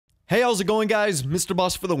Hey, how's it going, guys? Mr.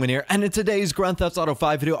 Boss for the win here, and in today's Grand Theft Auto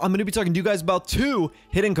 5 video, I'm going to be talking to you guys about two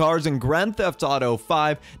hidden cars in Grand Theft Auto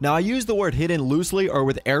 5. Now, I use the word hidden loosely or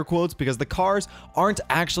with air quotes because the cars aren't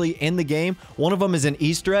actually in the game. One of them is an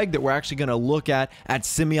Easter egg that we're actually going to look at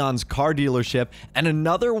Simeon's car dealership, and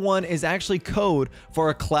another one is actually code for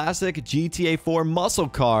a classic GTA 4 muscle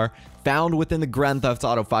car found within the Grand Theft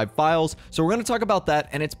Auto 5 files. So we're going to talk about that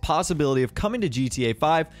and its possibility of coming to GTA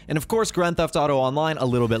 5 and of course Grand Theft Auto Online a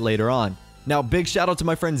little bit later on. Now, big shout out to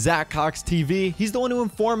my friend Zach Cox TV. He's the one who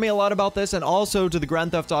informed me a lot about this, and also to the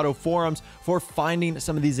Grand Theft Auto forums for finding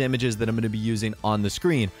some of these images that I'm going to be using on the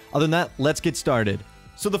screen. Other than that, let's get started.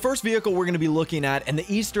 So the first vehicle we're going to be looking at and the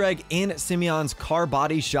Easter egg in Simeon's car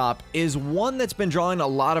body shop is one that's been drawing a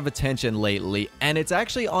lot of attention lately, and it's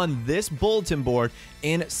actually on this bulletin board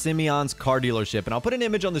in Simeon's car dealership. And I'll put an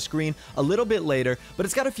image on the screen a little bit later, but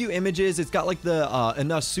it's got a few images. It's got like the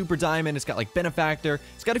enough super diamond. It's got like benefactor.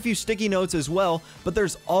 It's got a few sticky notes as well, but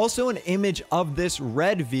there's also an image of this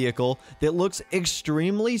red vehicle that looks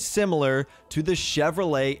extremely similar to the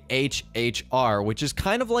Chevrolet HHR, which is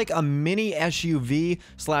kind of like a mini SUV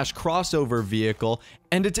slash crossover vehicle.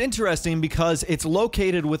 And it's interesting because it's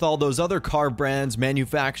located with all those other car brands,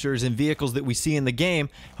 manufacturers, and vehicles that we see in the game.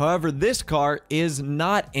 However, this car is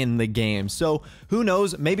not in the game. So who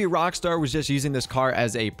knows? Maybe Rockstar was just using this car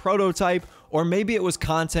as a prototype, or maybe it was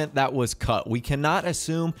content that was cut. We cannot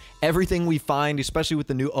assume everything we find, especially with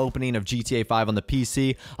the new opening of GTA 5 on the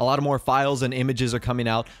PC. A lot of more files and images are coming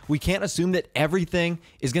out. We can't assume that everything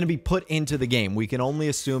is going to be put into the game. We can only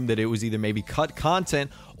assume that it was either maybe cut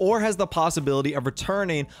content or has the possibility of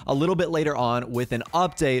returning a little bit later on with an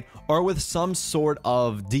update or with some sort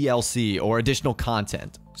of DLC or additional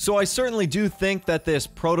content. So I certainly do think that this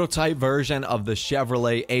prototype version of the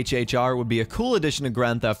Chevrolet HHR would be a cool addition to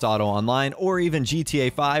Grand Theft Auto Online or even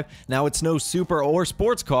GTA 5. Now, it's no super or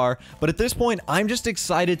sports car, but at this point, I'm just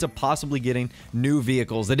excited to possibly getting new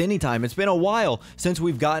vehicles at any time. It's been a while since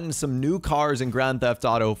we've gotten some new cars in Grand Theft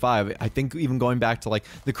Auto 5. I think even going back to like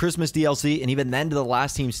the Christmas DLC and even then to the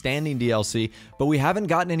Last Team Standing DLC, but we haven't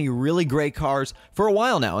gotten any really great cars for a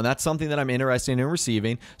while now, and that's something that I'm interested in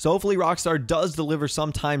receiving. So hopefully Rockstar does deliver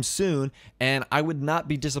sometime soon, and I would not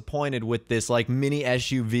be disappointed with this like mini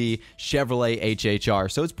SUV Chevrolet HHR.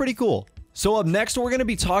 So it's pretty cool. So up next, we're going to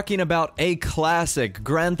be talking about a classic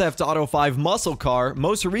Grand Theft Auto 5 muscle car,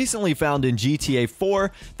 most recently found in GTA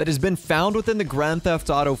 4, that has been found within the Grand Theft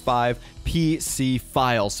Auto 5 PC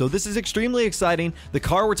file. So this is extremely exciting. The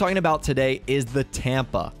car we're talking about today is the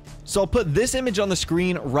Tampa. So I'll put this image on the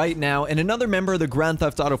screen right now, and another member of the Grand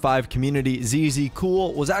Theft Auto 5 community, ZZ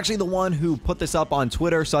Cool, was actually the one who put this up on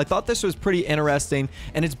Twitter, so I thought this was pretty interesting,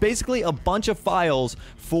 and it's basically a bunch of files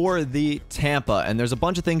for the Tampa, and there's a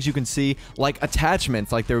bunch of things you can see, like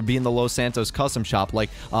attachments, like there would be in the Los Santos custom shop,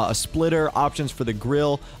 like a splitter, options for the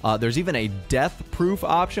grill, there's even a death-proof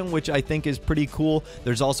option, which I think is pretty cool.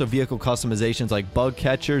 There's also vehicle customizations like bug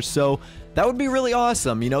catchers, so that would be really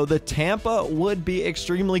awesome. You know, the Tampa would be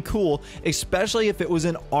extremely cool, especially if it was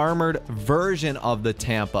an armored version of the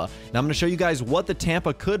Tampa. Now, I'm going to show you guys what the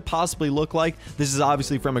Tampa could possibly look like. This is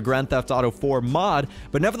obviously from a Grand Theft Auto 4 mod,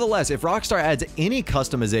 but nevertheless, if Rockstar adds any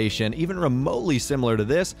customization, even remotely similar to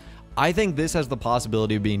this, I think this has the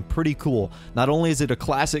possibility of being pretty cool. Not only is it a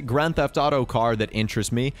classic Grand Theft Auto car that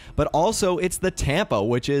interests me, but also it's the Tampa,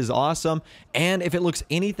 which is awesome. And if it looks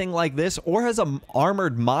anything like this or has an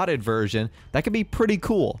armored modded version, that could be pretty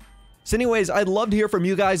cool. So anyways, I'd love to hear from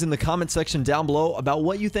you guys in the comment section down below about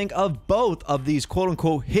what you think of both of these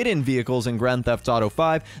quote-unquote hidden vehicles in Grand Theft Auto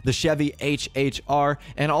 5, the Chevy HHR,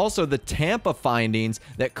 and also the Tampa findings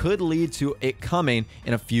that could lead to it coming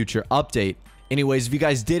in a future update. Anyways, if you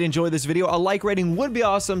guys did enjoy this video, a like rating would be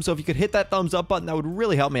awesome. So if you could hit that thumbs up button, that would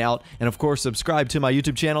really help me out. And of course, subscribe to my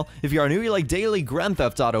YouTube channel if you are new. You like daily Grand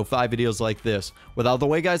Theft Auto 5 videos like this. Without the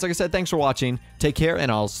way, guys, like I said, thanks for watching. Take care, and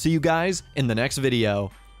I'll see you guys in the next video.